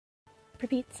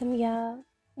Привіт Сім'я.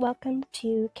 Welcome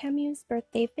to Camus'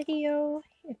 birthday video.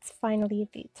 It's finally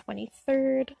the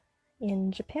 23rd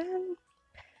in Japan.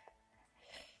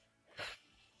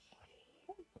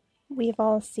 We've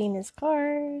all seen his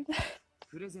card.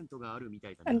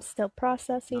 I'm still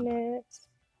processing it.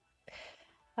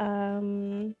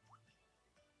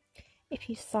 If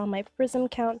you saw my prism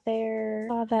count there,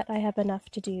 saw that I have enough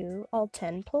to do all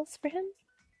 10 pulls for him,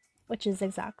 which is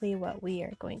exactly what we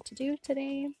are going to do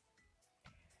today.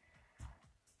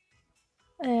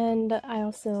 And I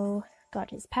also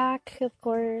got his pack, of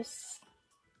course,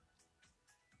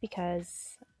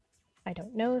 because I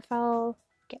don't know if I'll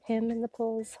get him in the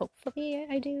pulls. Hopefully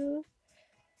I do.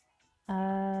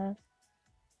 And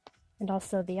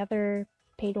also the other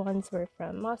paid ones were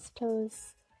from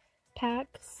Mosito's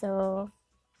pack, so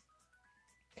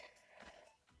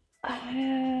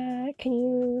can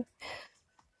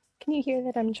you hear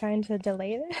that I'm trying to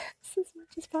delay this as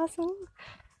much as possible?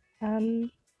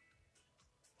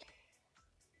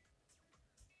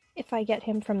 If I get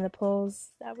him from the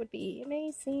pulls, that would be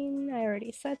amazing. I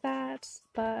already said that,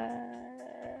 but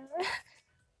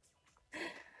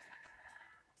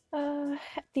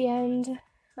at the end,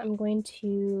 I'm going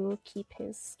to keep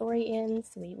his story in,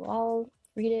 so we will all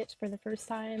read it for the first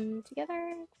time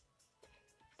together.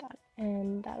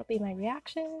 And that'll be my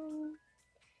reaction,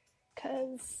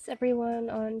 because everyone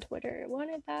on Twitter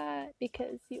wanted that,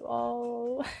 because you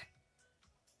all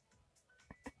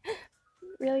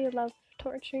really love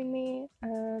torturing me.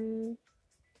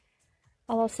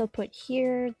 I'll also put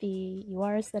here the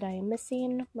URs that I am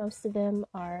missing. Most of them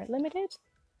are limited.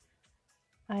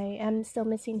 I am still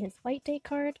missing his White Day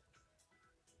card,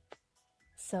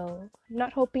 so I'm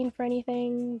not hoping for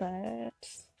anything, but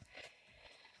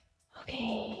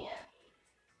okay,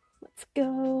 let's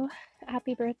go.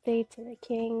 Happy birthday to the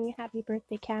king. Happy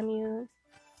birthday, Camus.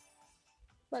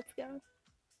 Let's go.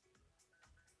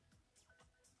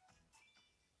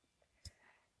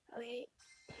 Okay.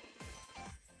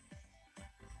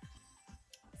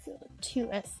 So 2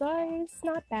 SRs,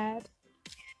 not bad.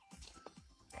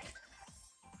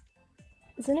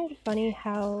 Isn't it funny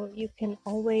how you can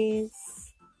always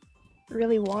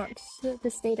really want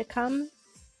this day to come,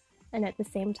 and at the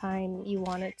same time you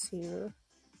want it to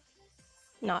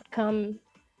not come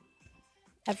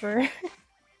ever?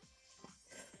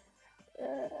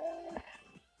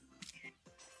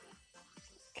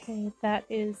 Okay, that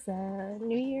is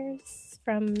New Year's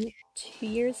from 2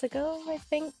 years ago, I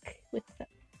think, with the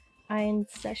Ein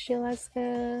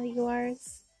Seshilaska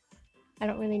URs. I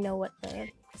don't really know what the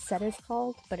set is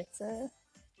called, but it's a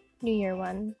New Year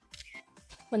one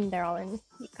when they're all in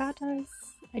yukatas.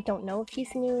 I don't know if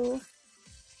he's new.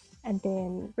 And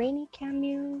then Rainy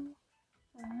Camus.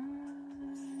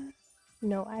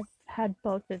 No, I've had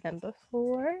both of them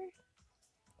before.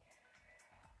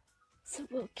 So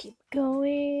we'll keep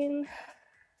going.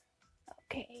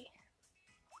 Okay.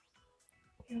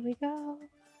 Here we go.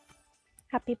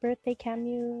 Happy birthday,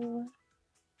 Camus.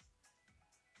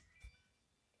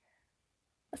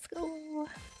 Let's go.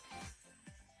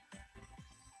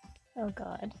 Oh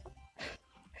god.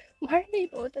 Why are they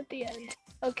both at the end?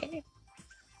 Okay.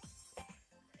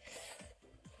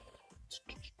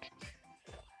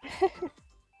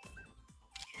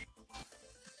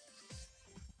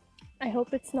 I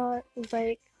hope it's not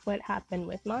like what happened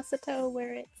with Masato,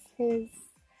 where it's his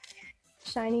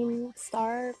Shining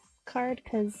Star card,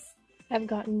 because I've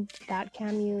gotten that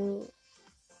Camus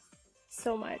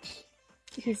so much.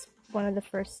 He's one of the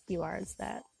first URs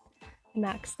that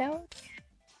maxed out.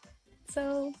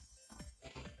 So,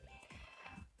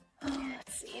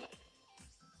 let's see.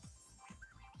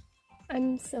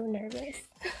 I'm so nervous.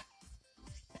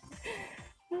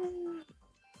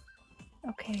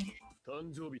 Okay.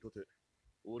 誕生日とて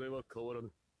俺は変わら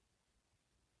ぬ。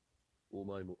お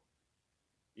前も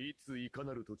いついか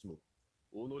なる時も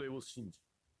己を信じ、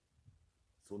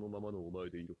そのままのお前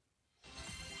でいろ。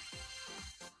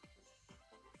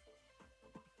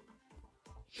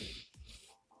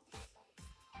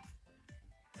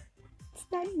It's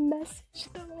that message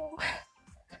though.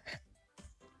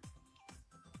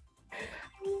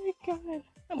 Oh my god.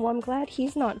 Well, I'm glad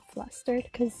he's not flustered,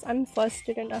 because I'm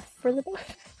flustered enough for the both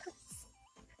of us.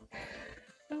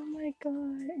 Oh my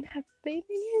god. And have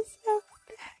baby yourself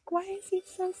back. Why is he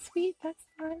so sweet? That's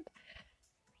not...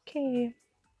 Okay.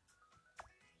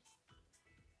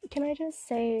 Can I just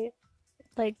say,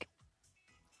 like,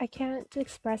 I can't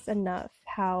express enough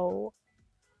how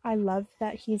I love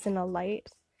that he's in a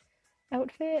light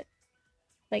outfit.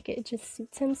 Like, it just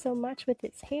suits him so much with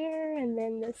his hair, and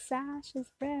then the sash is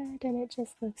red, and it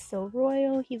just looks so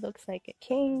royal. He looks like a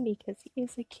king because he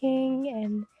is a king,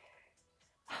 and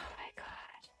oh my god.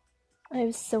 I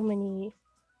have so many.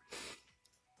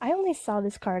 I only saw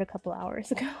this card a couple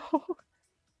hours ago.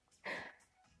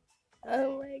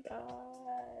 Oh my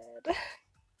god.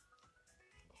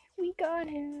 We got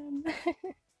him.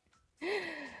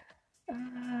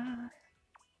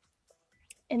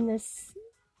 In this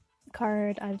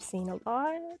card, I've seen a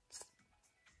lot.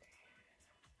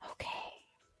 Okay.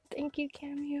 Thank you,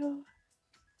 Camus.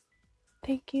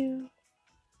 Thank you.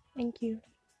 Thank you.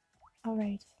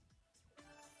 Alright.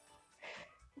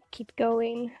 Keep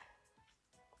going.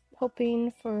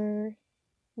 Hoping for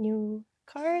new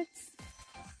cards.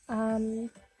 3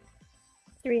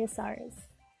 SRs.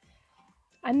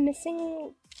 I'm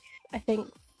missing, I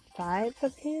think, 5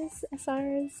 of his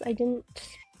SRs. I didn't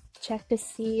check to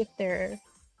see if they're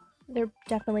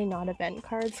definitely not event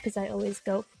cards, because I always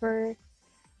go for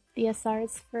the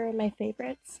SRs for my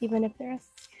favorites, even if they're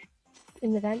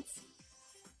in events.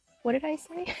 What did I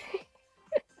say?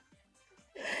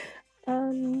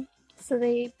 So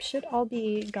they should all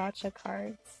be gacha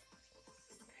cards,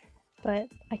 but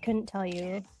I couldn't tell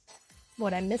you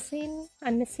what I'm missing.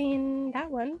 I'm missing that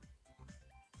one.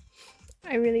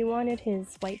 I really wanted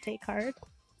his White Day card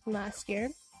from last year,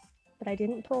 but I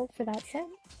didn't pull for that set.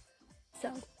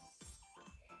 So,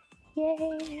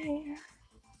 yay!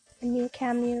 A new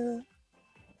Camus.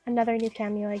 Another new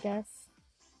Camus, I guess.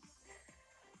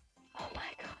 Oh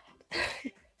my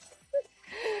god.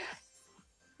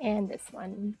 And this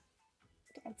one.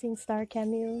 Dancing Star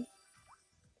Camus.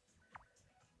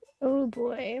 Oh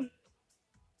boy.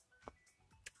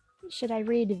 Should I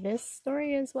read this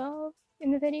story as well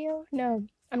in the video? No,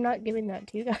 I'm not giving that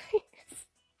to you guys.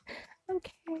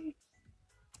 Okay.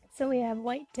 So we have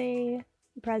White Day,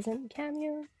 present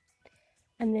Camus,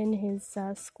 and then his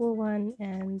school one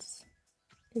and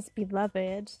his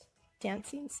beloved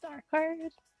Dancing Star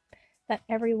card that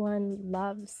everyone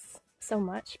loves so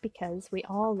much because we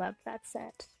all love that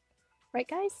set. Right,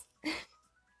 guys?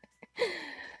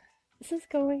 This is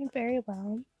going very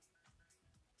well.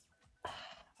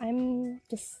 I'm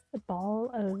just a ball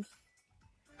of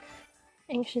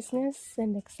anxiousness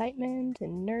and excitement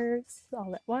and nerves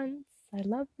all at once. I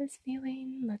love this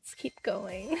feeling. Let's keep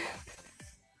going.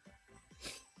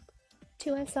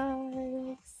 2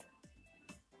 SRs.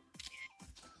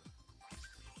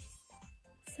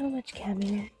 So much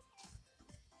Camus.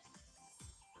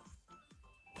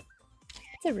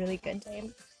 It's a really good day.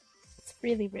 It's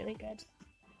really, really good.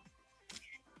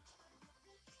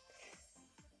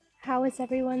 How is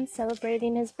everyone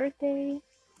celebrating his birthday?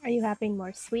 Are you having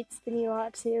more sweets than you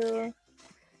ought to?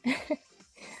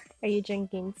 Are you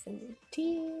drinking some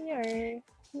tea, or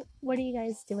what are you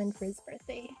guys doing for his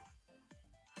birthday?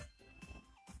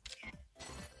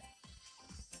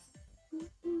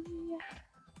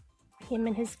 Him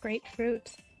and his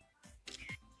grapefruit.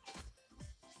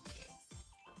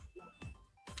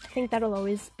 I think that'll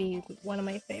always be one of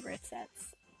my favorite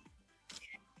sets.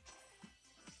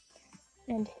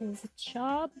 And his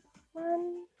job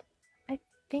one, I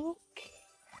think,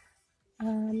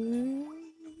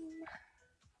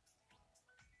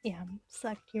 yeah,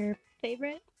 select your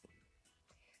favorite.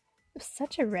 It was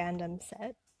such a random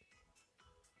set.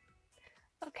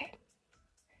 Okay.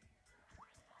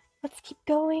 Let's keep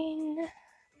going.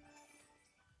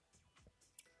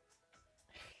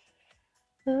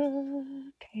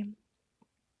 Okay. Here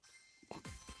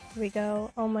we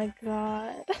go. Oh my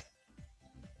god.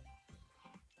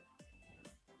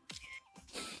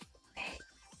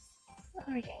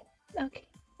 Okay. Okay.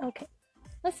 Okay.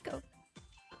 Let's go.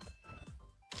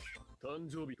 誕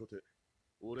生日とて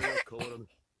俺は変わらぬ。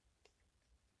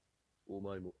お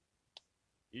前も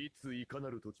いついか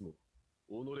なる時も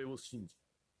己を信じ、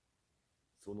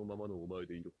そのままのお前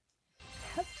でいろ。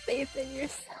Have faith in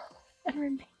yourself and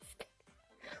remain steady.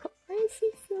 Why is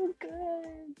he so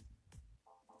good?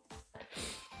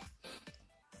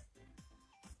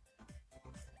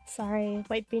 Sorry,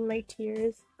 wiping my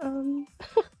tears.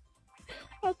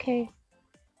 Okay.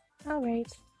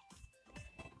 Alright.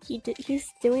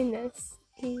 He's doing this.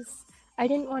 I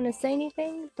didn't want to say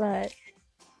anything, but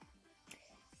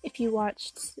if you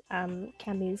watched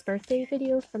Camus' birthday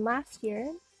video from last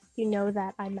year, you know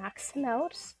that I maxed him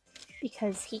out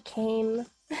because he came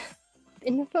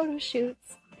in the photo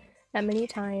shoots that many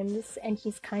times, and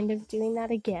he's kind of doing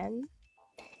that again.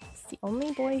 He's the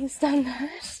only boy who's done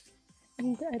that,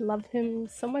 and I love him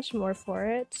so much more for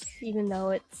it, even though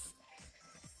it's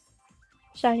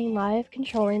Shining Live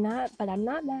controlling that, but I'm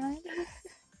not mad.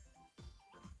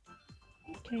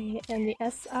 Okay, and the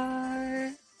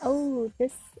SR. Oh,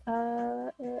 this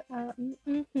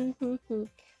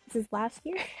this is last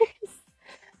year's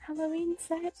Halloween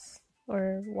set.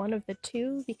 or one of the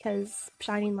two, because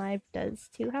Shining Live does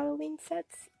 2 Halloween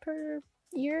sets per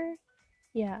year.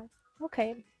 Yeah,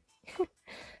 okay.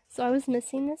 So I was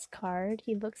missing this card.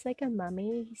 He looks like a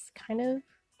mummy. He's kind of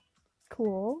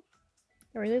cool.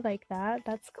 I really like that.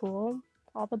 That's cool.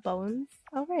 All the bones.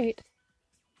 Alright.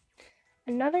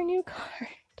 Another new card.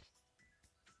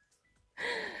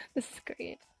 This is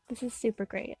great. This is super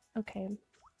great. Okay.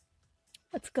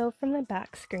 Let's go from the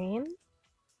back screen.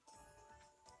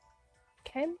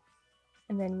 Okay.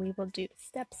 And then we will do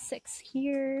step 6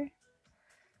 here.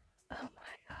 Oh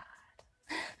my god.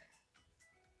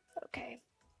 Okay.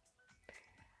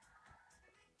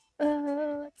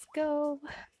 Let's go.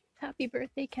 Happy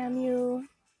birthday, Camus.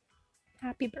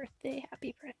 Happy birthday,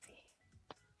 happy birthday.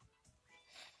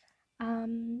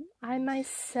 I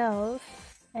myself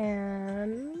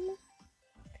am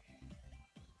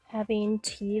having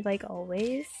tea like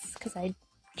always, because I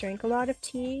drink a lot of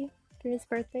tea for his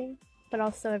birthday, but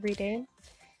also every day.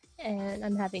 And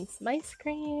I'm having some ice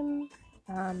cream.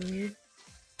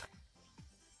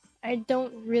 I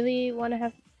don't really want to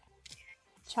have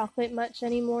chocolate much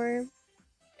anymore.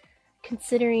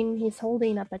 Considering he's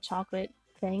holding up a chocolate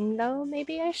thing, though,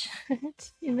 maybe I should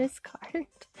in this card.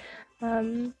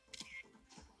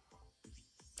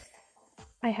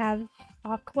 I have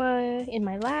Aqua in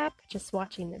my lap, just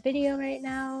watching the video right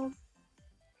now.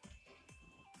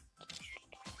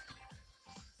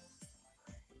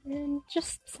 And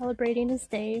just celebrating his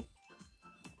day.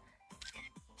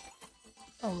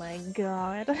 Oh my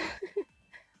god.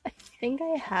 I think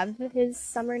I have his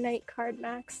Summer Night card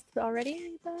maxed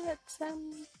already, but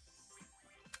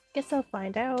guess I'll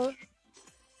find out.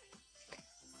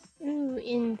 Ooh,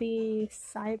 in the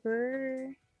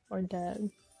cyber or the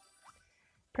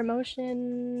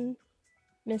promotion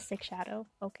Mystic Shadow.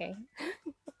 Okay.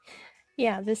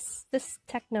 Yeah, this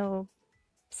techno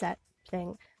set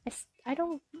thing. I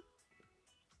don't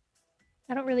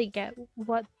really get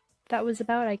what that was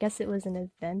about. I guess it was an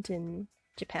event in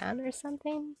Japan or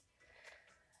something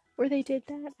where they did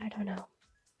that. I don't know.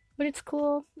 But it's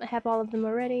cool. I have all of them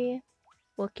already.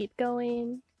 We'll keep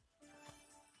going.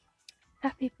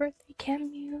 Happy birthday,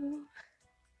 Camus.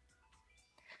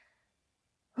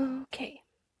 Okay.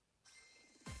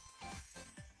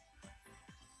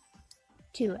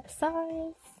 2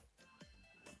 SIs.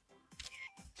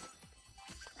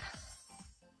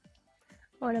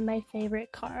 One of my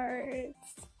favorite cards.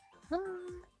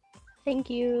 Thank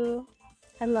you.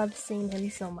 I love seeing him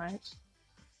so much.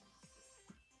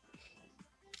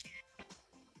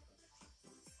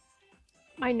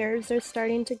 My nerves are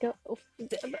starting to go. What is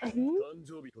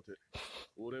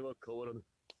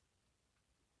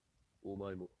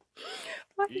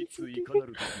he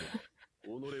doing?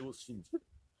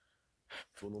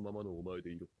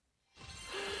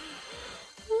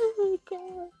 Oh my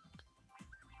god.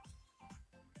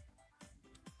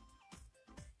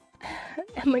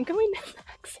 Am I going to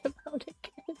max him out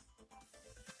again?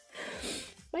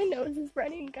 My nose is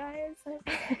running, guys.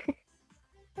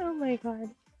 Oh my god.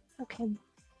 Okay.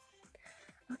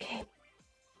 Okay.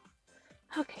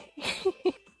 Okay.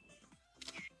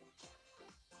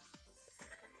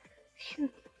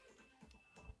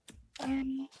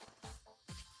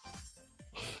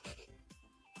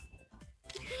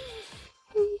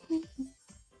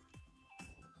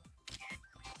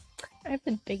 I have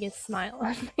the biggest smile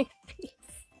on my face.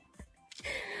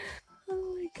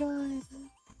 Oh my god.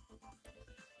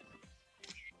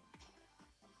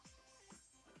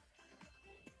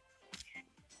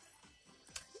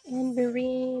 And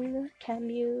Marine,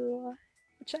 Camus,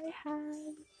 which I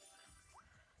have.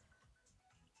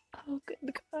 Oh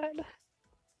good god.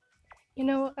 You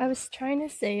know, I was trying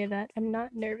to say that I'm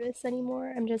not nervous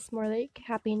anymore. I'm just more like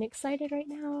happy and excited right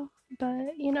now.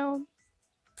 But, you know,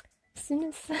 as soon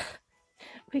as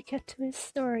we get to his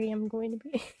story, I'm going to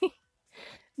be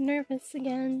nervous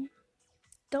again.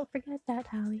 Don't forget that,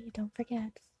 Hallie. Don't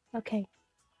forget. Okay.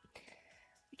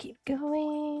 We keep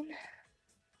going.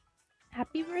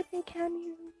 Happy birthday,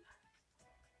 Camus.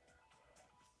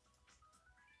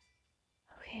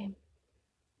 Okay.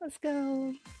 Let's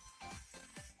go.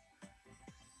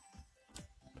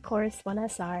 Of course, 1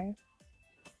 SR.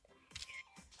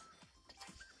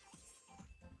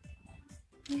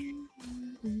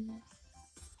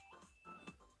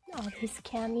 All these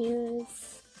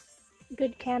Camus.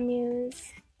 Good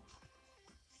Camus.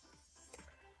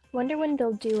 Wonder when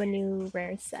they'll do a new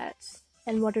rare set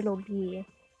and what it'll be.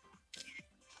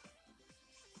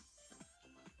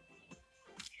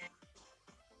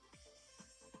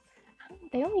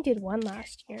 They only did one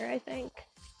last year, I think.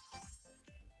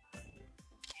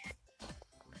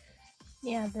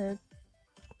 Yeah, the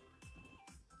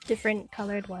different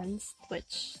colored ones,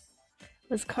 which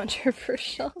was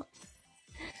controversial.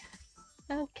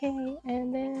 Okay,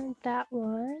 and then that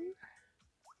one,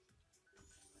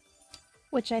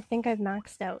 which I think I've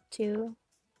maxed out too.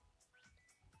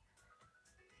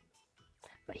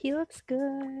 But he looks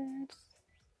good.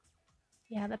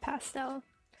 Yeah, the pastel.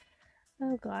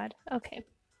 Oh god. Okay.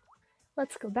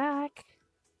 Let's go back.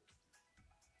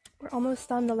 We're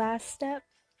almost on the last step.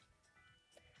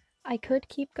 I could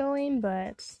keep going,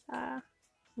 but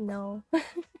no.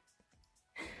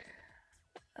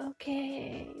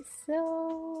 Okay,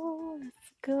 so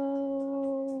let's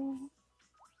go.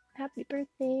 Happy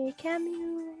birthday,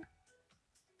 Camus.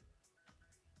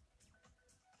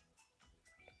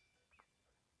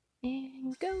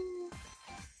 And go.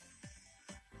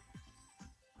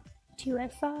 2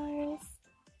 SRs.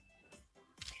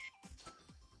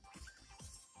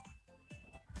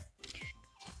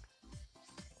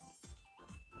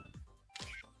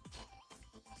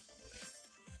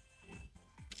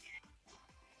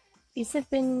 These have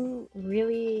been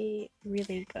really,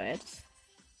 really good.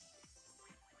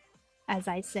 As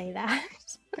I say that.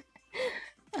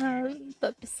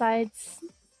 But besides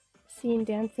seeing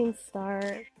Dancing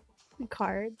Star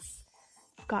cards,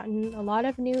 I've gotten a lot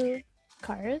of new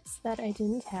cards that I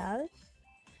didn't have.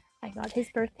 I got his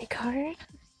birthday card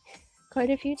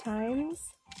quite a few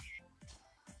times.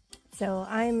 So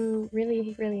I'm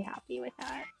really, really happy with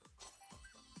that.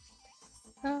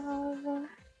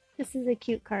 This is a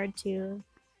cute card too.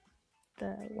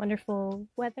 The wonderful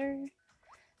weather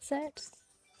set.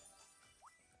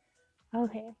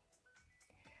 Okay.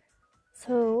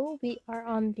 So we are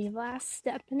on the last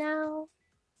step now.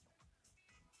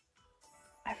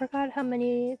 I forgot how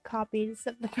many copies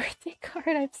of the birthday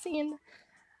card I've seen.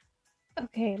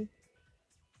 Okay.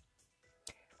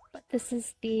 But this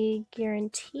is the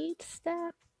guaranteed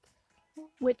step,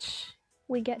 which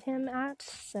we get him at,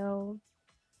 so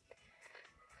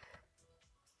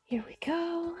here we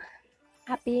go.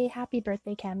 Happy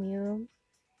birthday, Camus.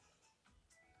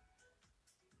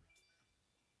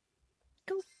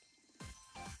 Go.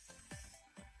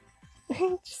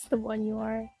 Just the one you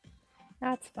are.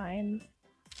 That's fine.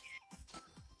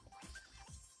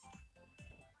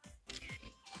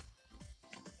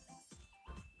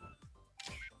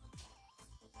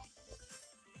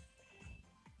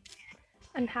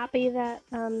 I'm happy that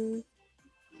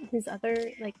his other,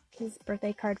 like, his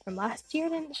birthday card from last year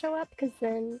didn't show up, because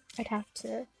then I'd have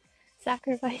to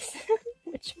sacrifice him,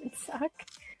 which would suck.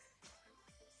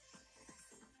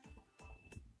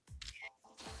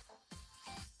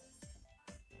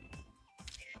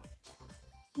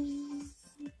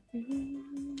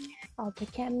 All the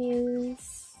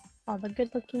Camus, all the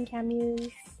good-looking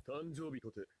Camus. 誕生日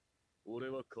とて俺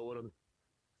は変わらぬ。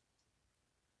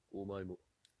お前も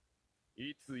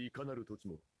いついかなる時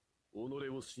も己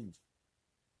を信じ、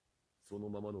その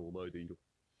ままのお前でいろ。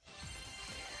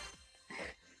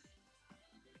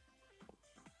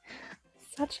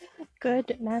Such a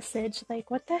good message.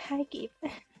 Like, what the heck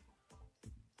even?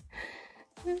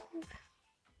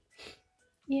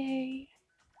 Yay.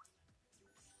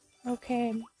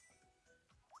 Okay.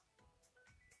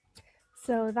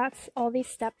 So that's all these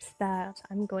steps that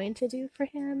I'm going to do for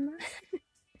him.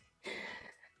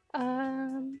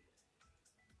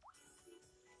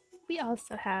 We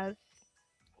also have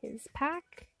his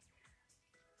pack.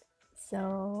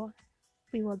 So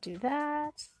we will do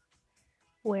that.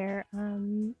 Where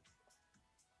one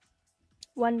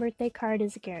birthday card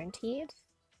is guaranteed.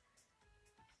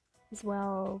 As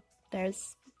well,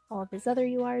 there's all of his other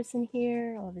URs in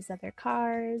here, all of his other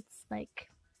cards, like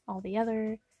all the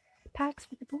other packs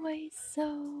for the boys.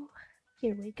 So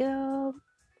here we go.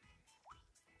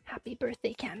 Happy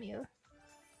birthday, Camus.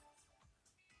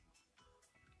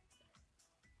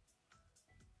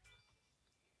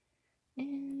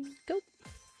 And go.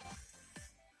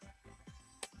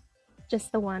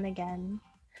 Just the one again.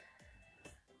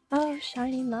 Oh,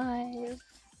 Shining Live.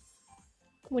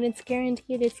 When it's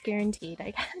guaranteed,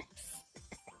 I guess.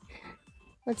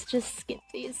 Let's just skip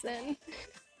these then.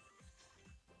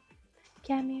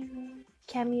 Camus,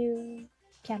 Camus,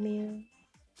 Camus,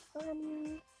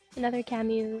 Camus, another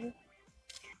Camus,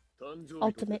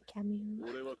 ultimate Camus.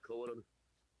 俺は変わらぬ。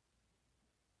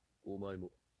お前も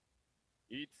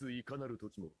いついかなる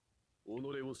時も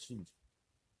己を信じ、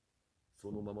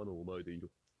そのままのお前でいろ。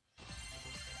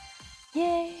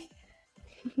Yay!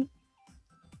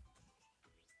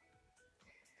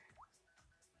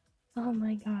 Oh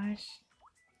my gosh.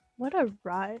 What a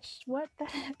rush. What the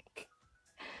heck?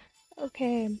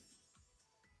 Okay.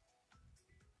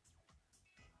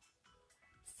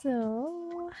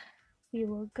 So we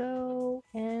will go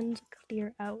and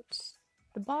clear out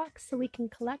the box so we can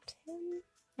collect him.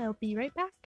 I'll be right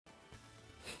back.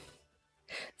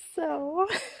 So,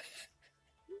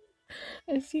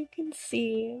 as you can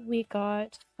see, we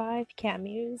got 5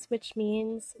 Camus, which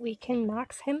means we can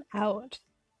max him out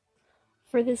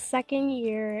for the 2nd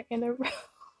year in a row.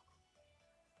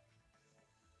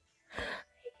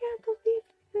 I can't believe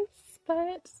this,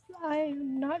 but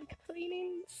I'm not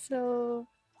complaining, so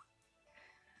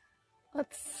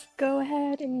let's go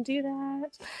ahead and do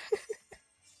that.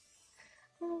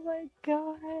 Oh my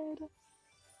god.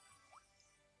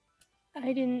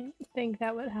 I didn't think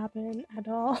that would happen at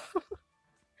all.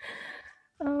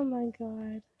 Oh my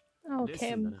god.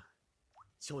 Okay.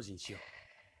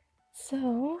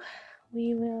 So,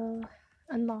 we will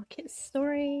unlock his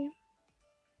story.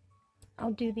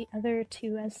 I'll do the other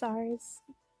 2 SRs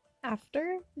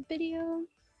after the video.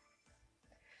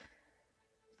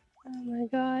 Oh my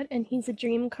god, and he's a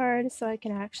dream card, so I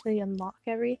can actually unlock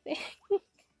everything.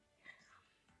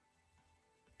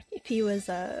 If he was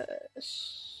a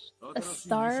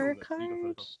star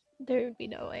card, there would be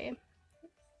no way.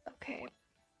 Okay.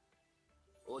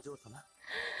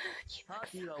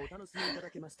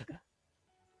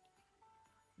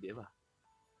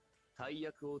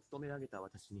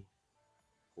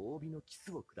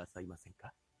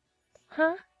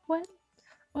 Huh? What?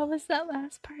 What was that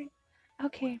last part?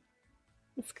 Okay,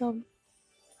 let's go.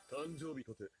 誕生日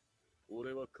とて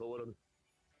俺は変わらぬ。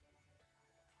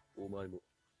お前も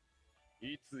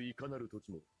いついかなる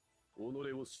時も己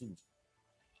を信じ、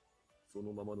そ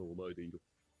のままのお前でいろ。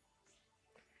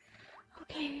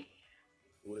Okay.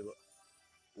 俺は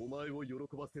お前を喜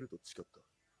ばせると誓った。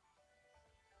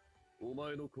お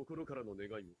前の心からの願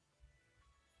いも、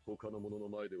他の者の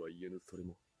前では言えぬそれ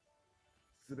も、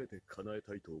すべて叶え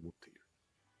たいと思っている。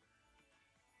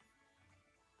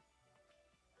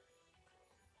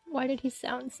Why did he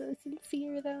sound so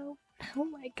sincere though? Oh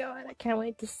my god, I can't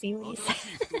wait to see what he says. 新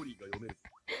しいストーリーが読める。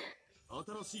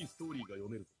新しいストーリーが読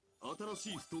める。新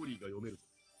しいストーリーが読める。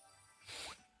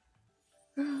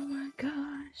Oh my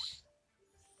gosh.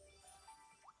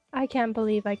 I can't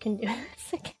believe I can do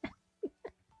this again.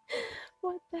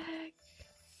 What the heck?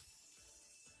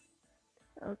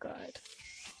 Oh god.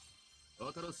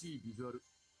 新しいビジュアル、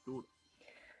どうだ?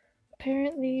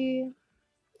 Apparently,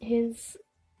 his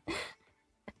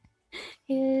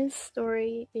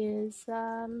story is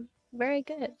very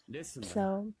good.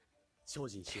 So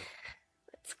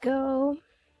let's go.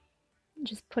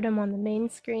 Just put him on the main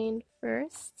screen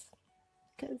first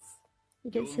because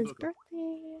it is his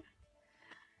birthday.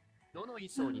 Oh my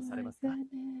goodness.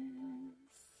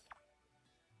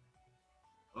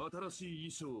 新し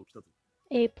い衣装を着たぞ。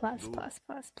A plus plus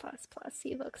plus plus plus.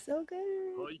 He looks so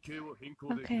good. 背景を変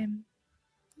更できる。 Okay.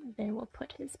 Then we'll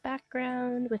put his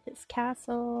background with his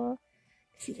castle.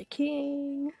 'Cause he's a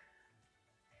king.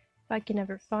 If I can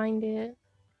ever find it.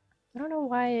 I don't know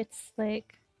why it's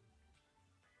like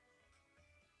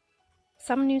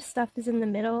some new stuff is in the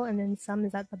middle and then some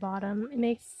is at the bottom. It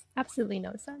makes absolutely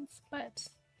no sense, but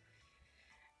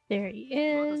there he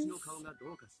is.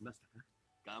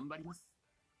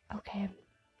 Okay.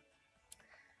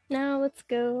 Now let's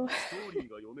go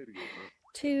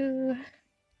to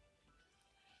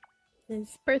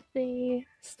his birthday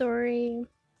story.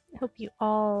 I hope you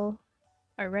all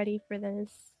are ready for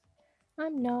this.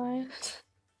 I'm not.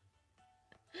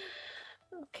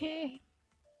 Okay.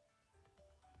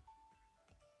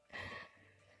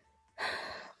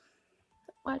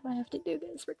 Why do I have to do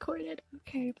this recorded?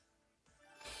 Okay.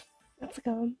 Let's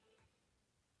go.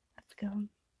 Let's go.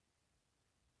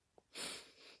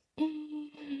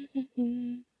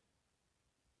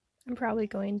 I'm probably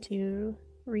going to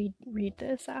read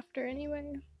this after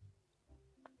anyway.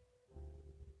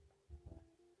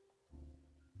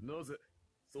 なぜ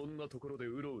そんなところで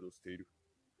うろうろしている。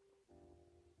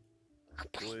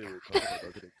声をかけた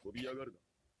だけで飛び上がるな。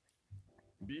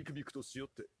ビクビクとしよっ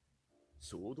て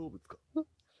小動物か。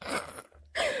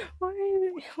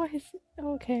Why is it?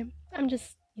 Okay, I'm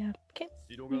just, yeah, okay.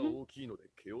 城が大きいので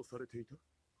毛をされていた。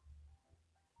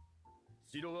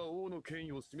城は王の権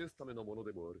威を示すためのもの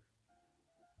でもある。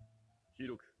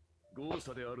広く豪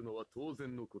奢であるのは当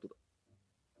然のことだ。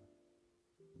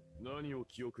何を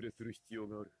気遅れする必要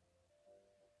がある。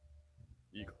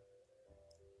いいか。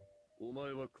お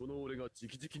前はこの俺が直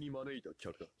々に招いた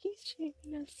客だ。He's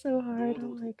shaking us so hard,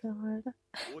 oh my god.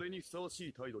 俺にふさわし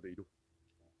い態度でいろ。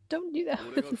Don't do that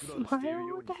俺 with が a 普段している smile,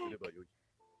 よう what に the すれ heck? ばよい。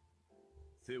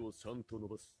背をちゃんと伸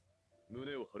ばし、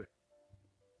胸を張れ。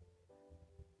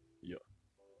いや、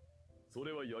そ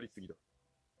れはやりすぎだ。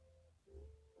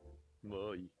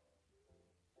まあいい。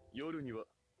夜には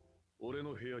俺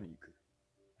の部屋に行く。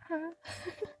Huh?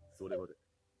 それまで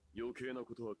余計な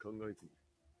ことは考えずに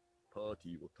パーテ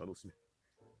ィーを楽しめ。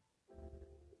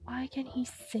 Why can he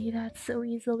say that so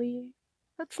easily?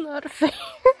 That's not fair.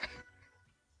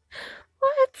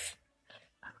 What?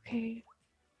 Okay.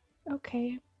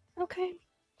 Okay. Okay.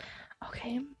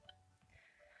 Okay.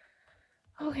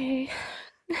 Okay.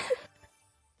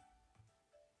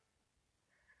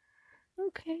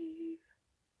 Okay.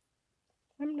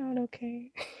 I'm not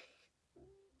okay.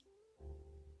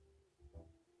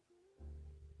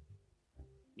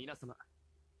 皆様、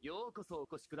ようこそ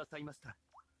お越しくださいました。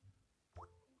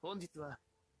本日は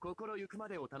心ゆくま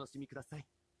でお楽しみください。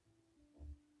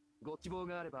ご希望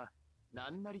があれば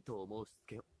何なりとお申し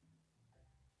付けを。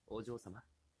お嬢様、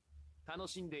楽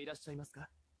しんでいらっしゃいますか？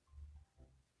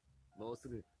もうす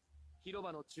ぐ広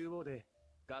場の中央で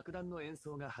楽団の演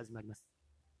奏が始まります。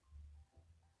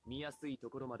見やすい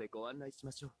ところまでご案内し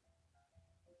ましょう。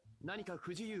何か不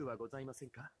自由はございませ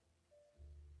んか？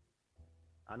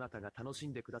あなたが楽し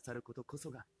んでくださることこそ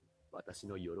が私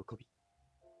の喜び。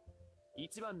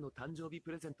一番の誕生日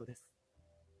プレゼントです。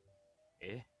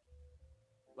ええ、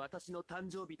私の誕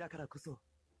生日だからこそ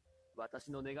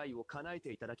私の願いを叶え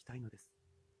ていただきたいのです。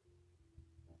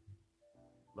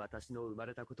私の生ま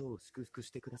れたことを祝福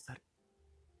してくださる。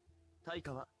対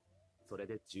価はそれ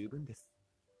で十分です。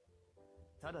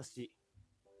ただし、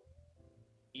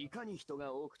いかに人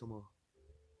が多くとも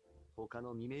他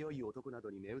の見目良い男など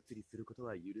に目移りすること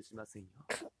は許しませんよ。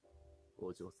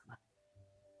お嬢様。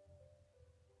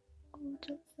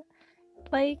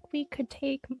Like we could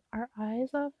take our eyes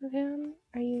off of him?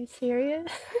 Are you serious?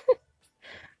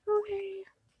 Okay.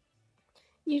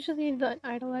 Usually the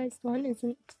idolized one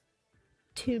isn't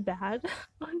too bad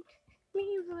on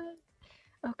me, but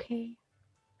okay.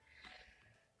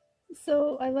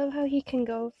 So I love how he can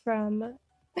go from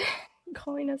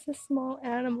calling us a small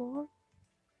animal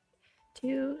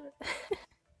to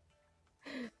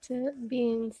to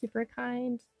being super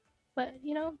kind, but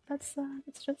you know that's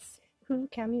just who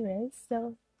Camus is.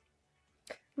 So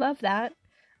love that.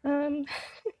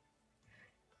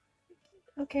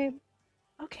 Okay,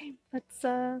 let's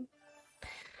oh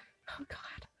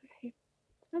god, okay,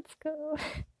 let's go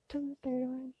to the third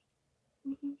one.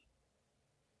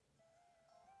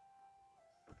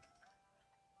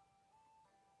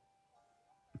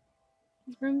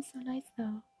 His room's so nice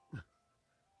though.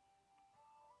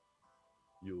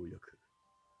 ようやく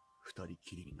二人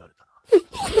きりになれたな。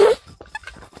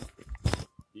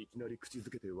いきなり口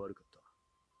づけて悪かった。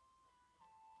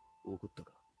怒った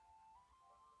か？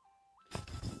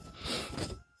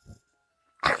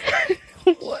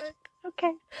 What?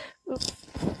 Okay. Oops.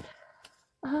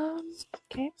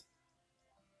 Okay.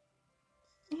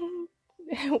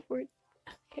 We're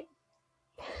okay.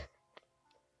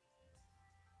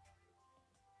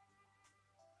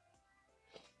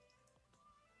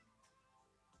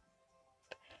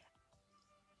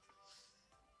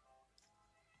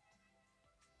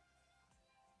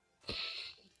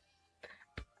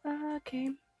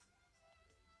 Okay.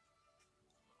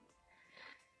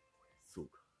 そう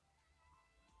か。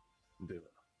では、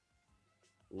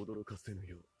驚かせぬ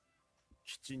よう、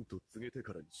きちんと告げて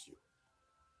からにしよう。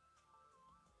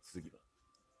次は、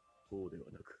頬で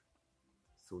はなく、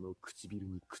その唇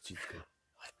に口づけ。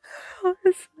How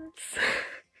is this?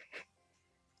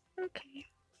 Okay.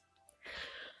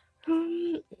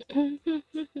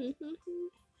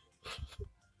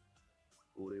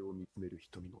 俺を見つめる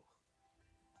瞳も、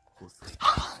細い。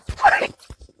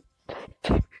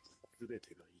すべ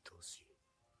てが愛おしい。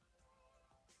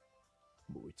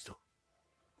もう一度。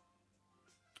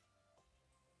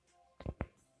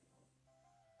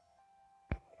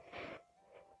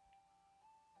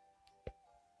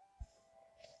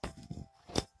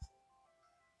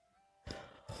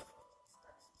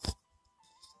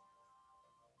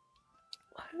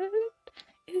What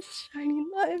is Shiny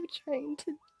Live trying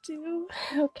to do?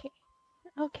 Okay.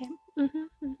 Okay.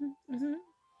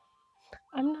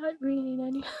 I'm not reading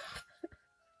any.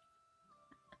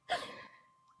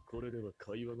 これでは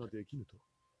会話ができぬと。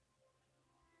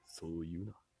そう言う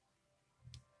な。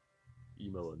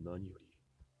今は何より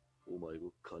お前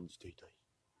を感じていたい。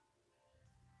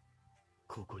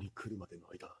ここに来るまでの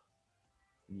間、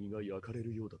身が焼かれ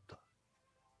るようだった。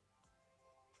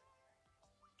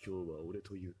今日は俺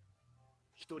という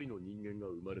一人の人間が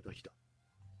生まれた日だ。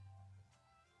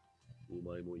お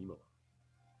前も今は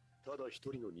ただ一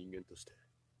人の人間として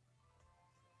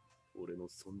俺の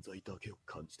存在だけを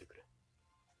感じてくれ。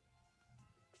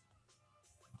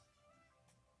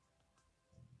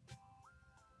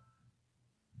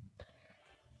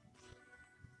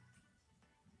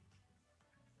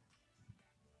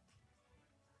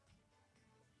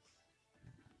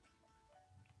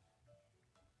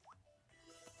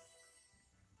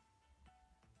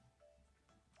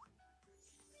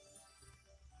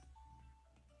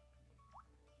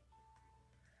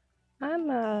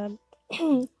am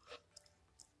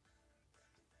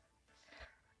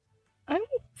I'm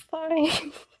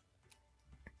fine.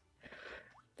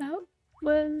 That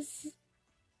was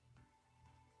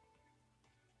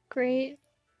great.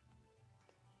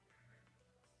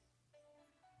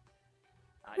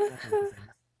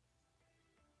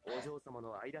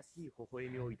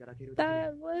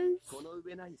 That was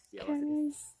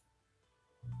Camus'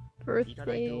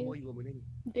 birthday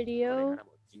video.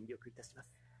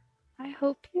 I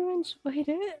hope you enjoyed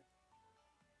it.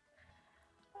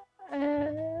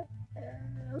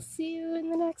 I'll see you in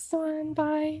the next one.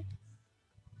 Bye.